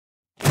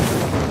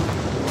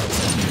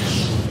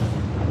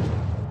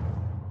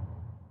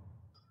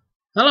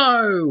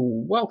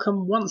Hello!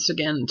 Welcome once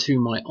again to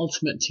my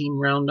Ultimate Team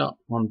Roundup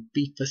on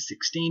FIFA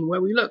 16,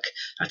 where we look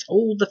at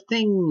all the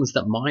things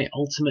that my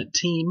Ultimate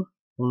Team,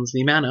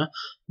 Hornsley Manor,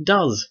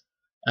 does,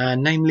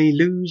 namely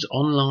lose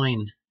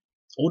online,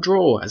 or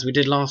draw, as we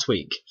did last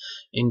week,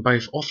 in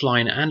both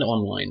offline and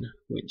online,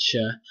 which,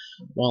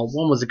 while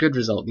one was a good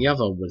result, the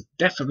other was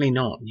definitely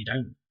not. You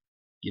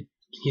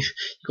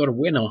got to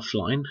win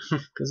offline,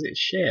 because it's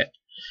shit.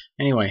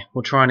 Anyway,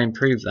 we'll try and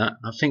improve that.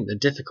 I think the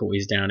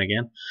difficulty's down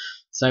again.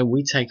 So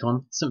we take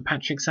on St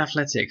Patrick's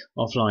Athletic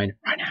offline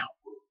right now.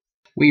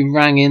 We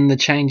rang in the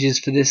changes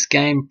for this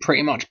game,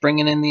 pretty much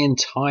bringing in the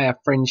entire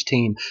fringe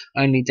team.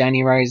 Only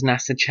Danny Rose,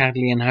 Nasser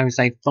Chadley and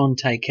Jose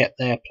Fonte kept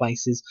their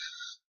places.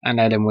 And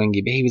Adam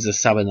Wingy, but he was a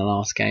sub in the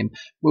last game.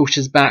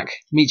 Wilshire's back,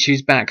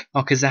 Michu's back,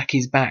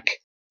 Okazaki's back.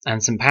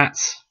 And St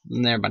Pat's,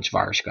 and they're a bunch of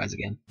Irish guys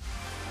again.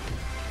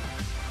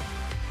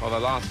 Well, the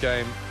last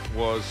game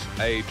was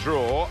a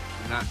draw,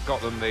 and that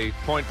got them the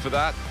point for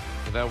that.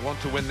 And they'll want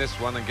to win this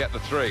one and get the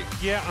 3.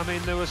 Yeah, I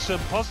mean, there were some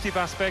positive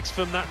aspects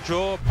from that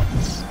draw. It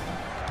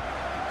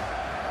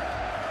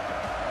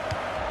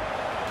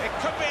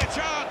could be a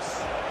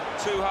chance.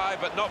 Too high,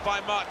 but not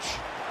by much.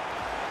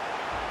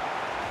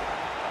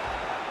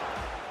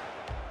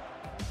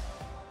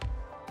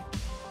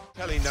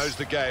 Kelly knows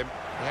the game.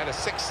 He had a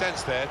sixth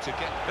sense there to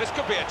get... This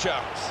could be a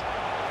chance.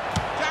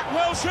 Jack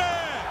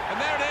Wilshere!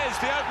 And there it is,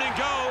 the opening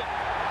goal.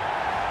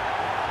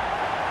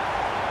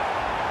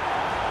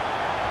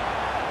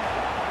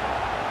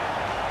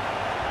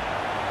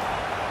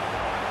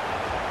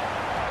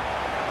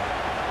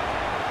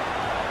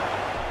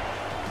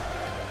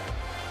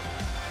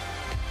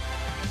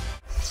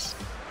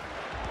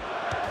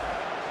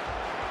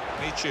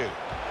 Michu.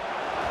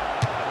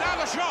 And now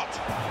the shot.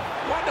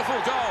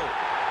 Wonderful goal.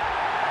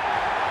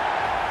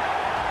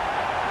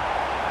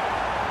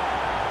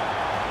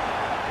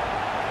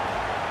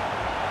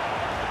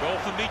 Goal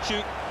for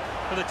Michu,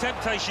 and the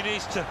temptation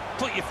is to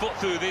put your foot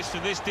through this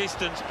from this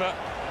distance, but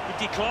he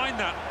declined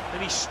that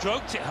and he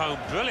stroked it home.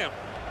 Brilliant.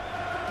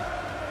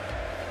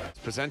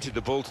 Presented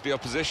the ball to the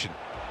opposition.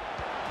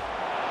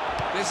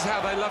 This is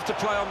how they love to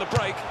play on the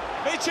break.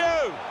 Michu!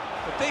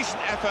 A decent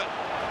effort,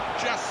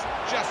 just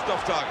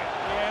off target.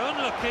 Yeah,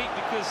 unlucky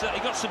because he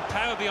got some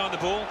power behind the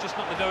ball, just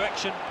not the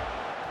direction.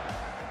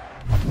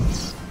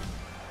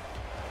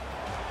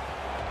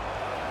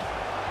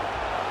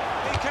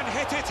 He can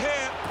hit it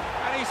here.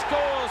 And he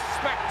scores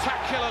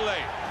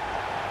spectacularly.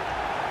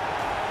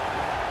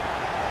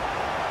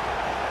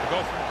 The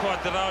goal from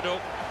Cuadrado,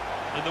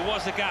 and there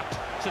was a gap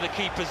to the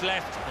keeper's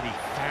left, and he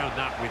found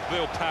that with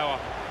real power.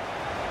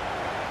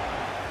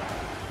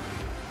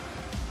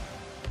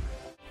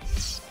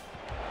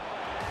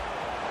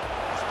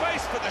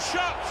 Space for the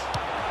shot.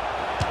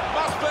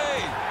 Must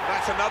be.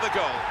 That's another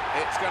goal.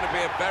 It's going to be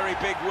a very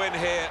big win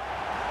here.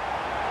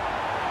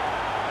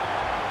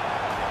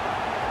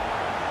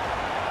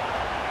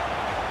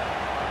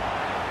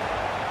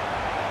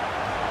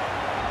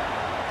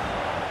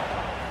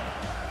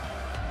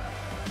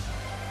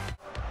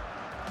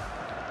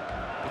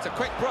 It's a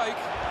quick break.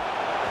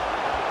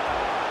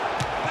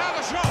 Now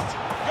the shot!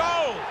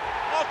 Goal!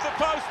 Off the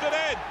post and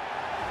in!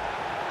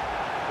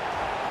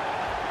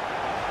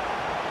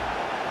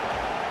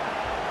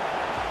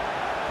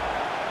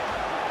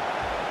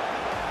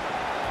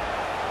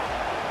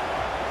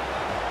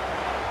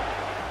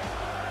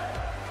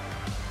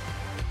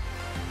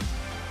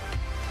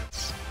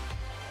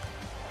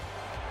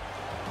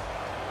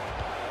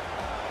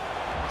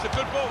 It's a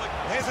good ball.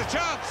 Here's a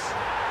chance!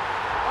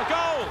 A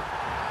goal!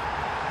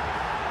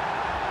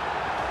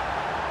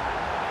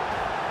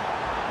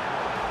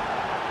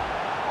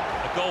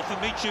 Goal for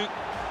Michu,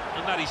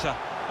 and that is a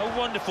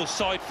wonderful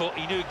side foot.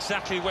 He knew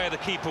exactly where the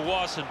keeper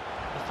was, and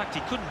in fact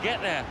he couldn't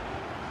get there.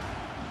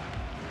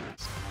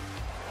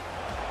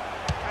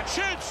 And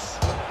shoots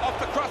off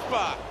the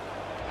crossbar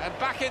and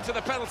back into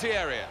the penalty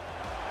area.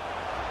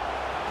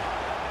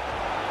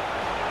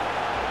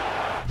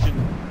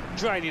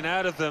 Draining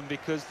out of them,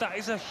 because that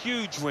is a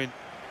huge win.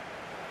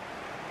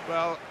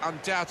 Well,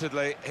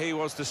 undoubtedly he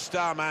was the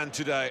star man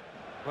today.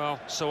 Well,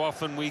 so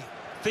often we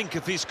think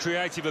of his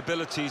creative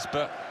abilities,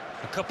 but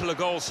a couple of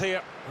goals here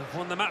have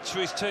won the match for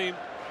his team.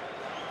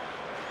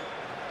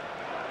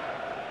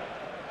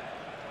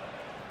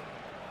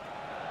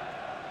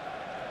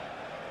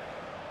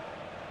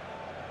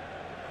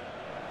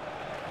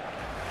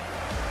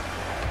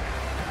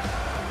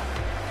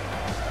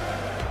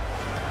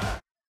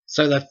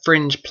 So the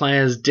fringe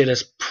players did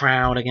us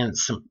proud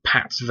against St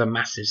Pat's with a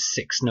massive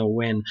 6-0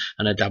 win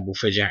and a double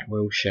for Jack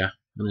Wilshere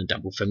and a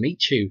double for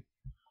Michu.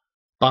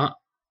 But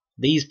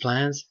these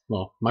players,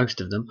 well,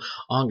 most of them,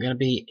 aren't going to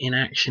be in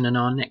action in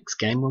our next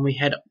game when we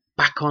head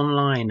back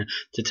online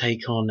to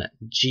take on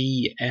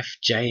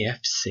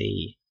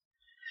GFJFC.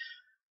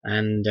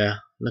 And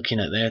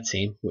looking at their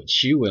team,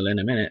 which you will in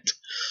a minute,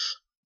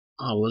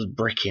 I was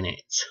bricking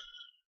it.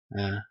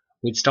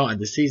 We'd started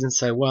the season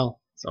so well,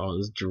 so I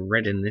was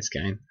dreading this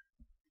game.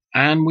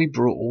 And we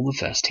brought all the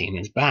first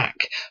teamers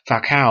back.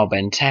 Falcao,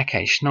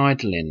 Benteke,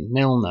 Schneiderlin,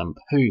 Milner,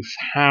 Poof,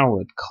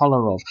 Howard,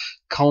 Kolarov,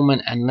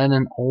 Coleman and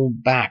Lennon all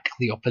back.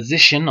 The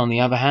opposition, on the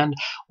other hand,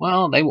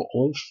 well, they were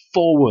all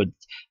forward,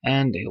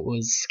 and it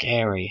was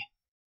scary.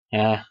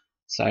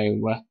 So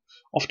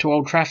off to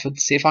Old Trafford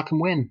to see if I can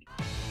win.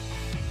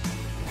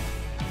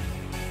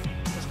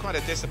 It was quite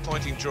a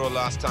disappointing draw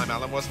last time,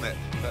 Alan, wasn't it?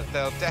 But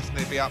they'll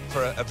definitely be up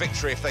for a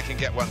victory if they can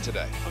get one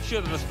today. I'm sure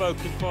they've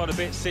spoken quite a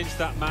bit since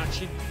that match,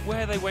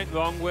 where they went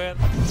wrong, where...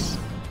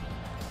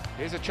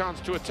 Here's a chance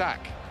to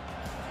attack.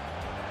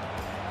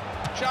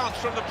 Chance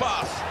from the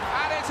pass,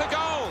 and it's a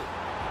goal!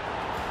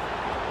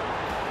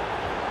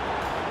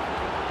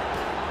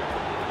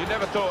 You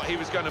never thought he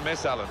was going to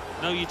miss, Alan.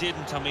 No, you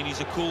didn't. I mean,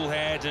 he's a cool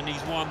head, and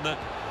he's one that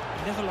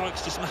he never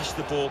likes to smash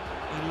the ball.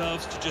 He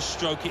loves to just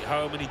stroke it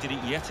home, and he did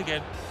it yet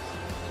again.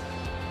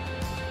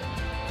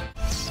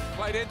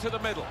 Played into the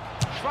middle.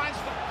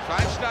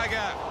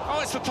 Schweinsteiger. Oh,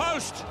 it's the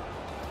post!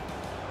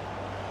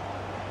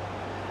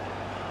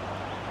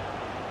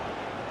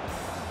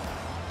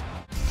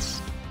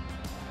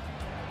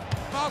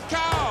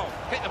 Falcao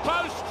hit the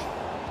post.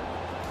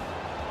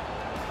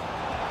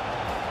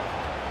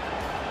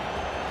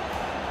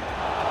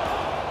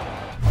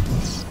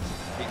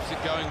 Keeps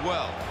it going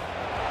well.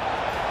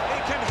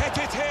 He can hit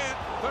it here.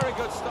 Very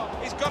good stop.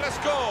 He's got to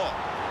score.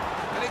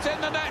 And it's in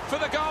the net for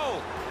the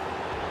goal.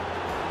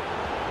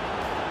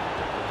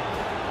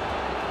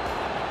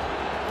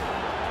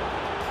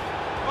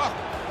 Oh,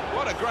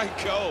 what a great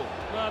goal.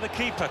 Well, the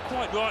keeper,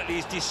 quite rightly,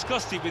 is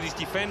disgusted with his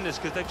defenders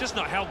because they've just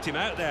not helped him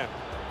out there.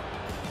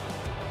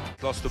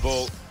 Lost the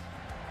ball.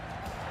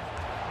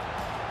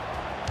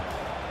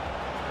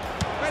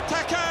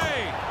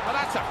 Benteke! Oh,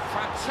 that's a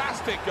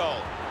fantastic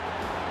goal.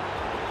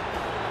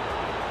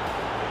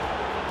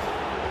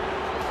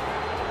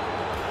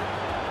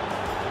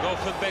 The goal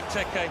from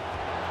Benteke,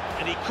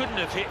 and he couldn't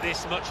have hit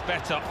this much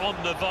better on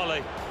the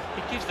volley.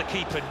 He gives the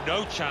keeper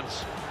no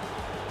chance.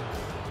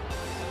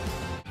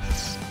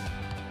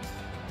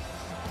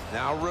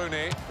 Now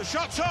Rooney. The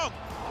shot's on!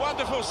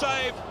 Wonderful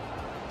save.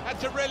 Had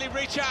to really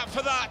reach out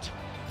for that.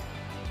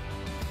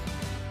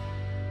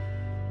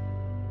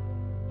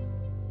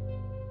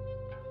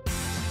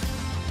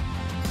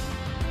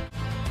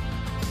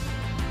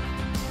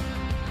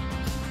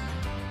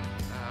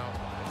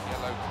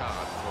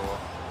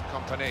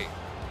 Company.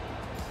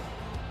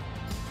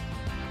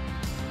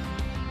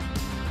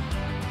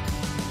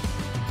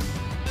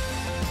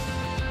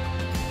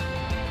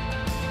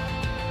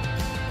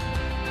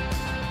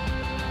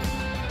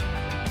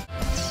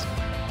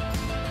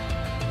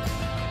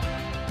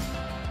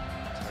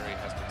 Terry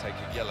has to take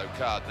a yellow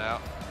card now.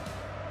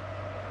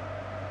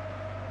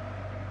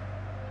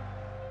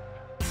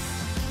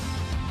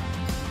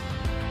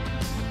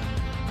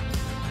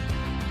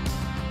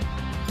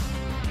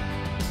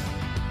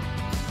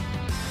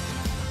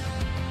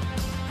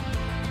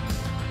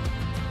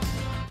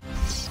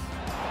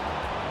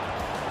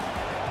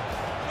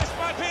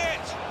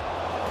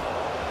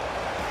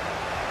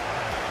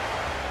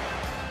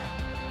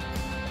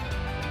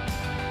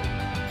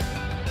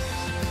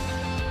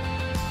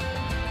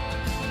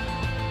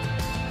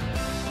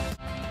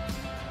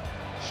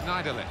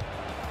 Schneiderlin.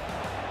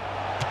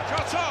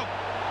 Shot on!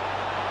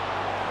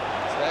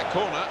 It's their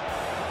corner.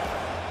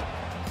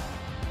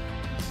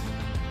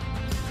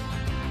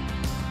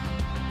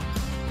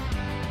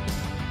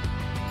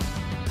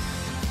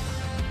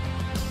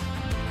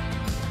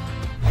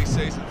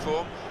 Season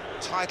form,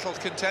 title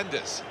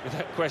contenders.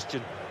 Without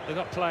question. They've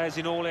got players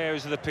in all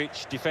areas of the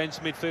pitch, defence,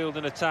 midfield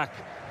and attack.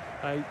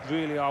 They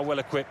really are well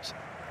equipped.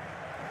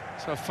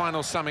 So a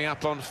final summing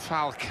up on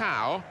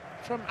Falcao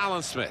from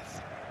Alan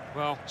Smith.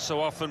 Well, so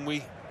often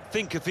we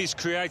think of his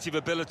creative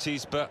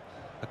abilities, but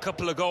a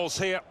couple of goals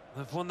here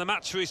have won the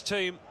match for his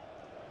team.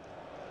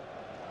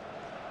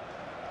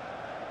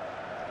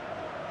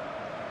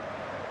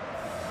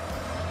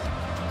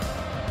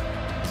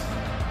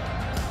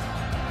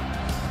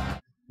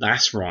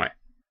 That's right.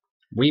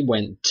 We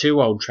went to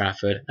Old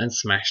Trafford and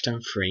smashed them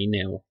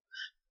 3-0.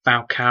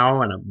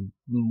 Falcao and a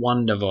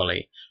wonder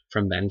volley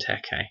from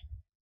Benteke.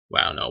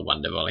 Well, not a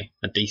wonder volley,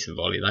 a decent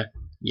volley though.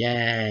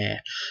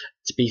 Yeah.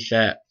 To be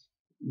fair,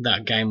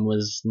 that game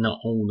was not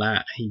all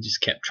that. He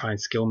just kept trying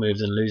skill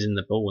moves and losing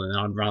the ball, and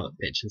I'd rather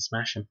pitch and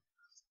smash him.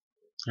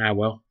 Ah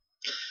well.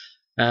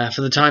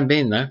 For the time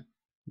being though,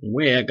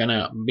 we're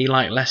gonna be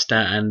like Leicester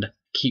and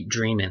keep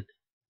dreaming.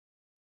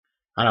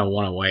 I don't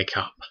want to wake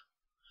up.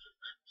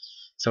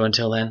 So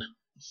until then,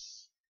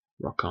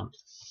 rock on.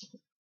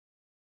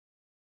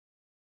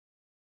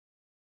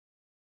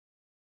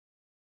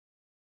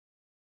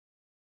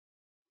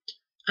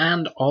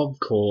 And of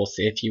course,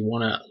 if you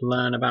want to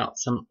learn about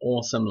some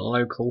awesome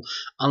local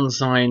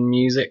unsigned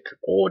music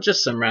or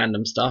just some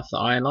random stuff that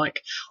I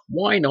like,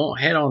 why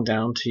not head on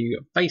down to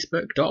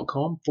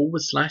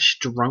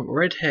facebook.com/Drunk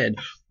Redhead.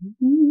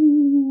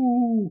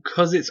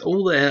 Because it's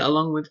all there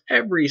along with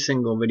every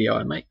single video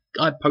I make.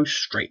 I post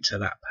straight to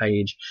that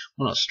page.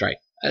 Well, not straight.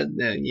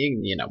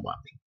 You know what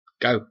I mean.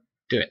 Go,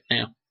 do it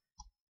now.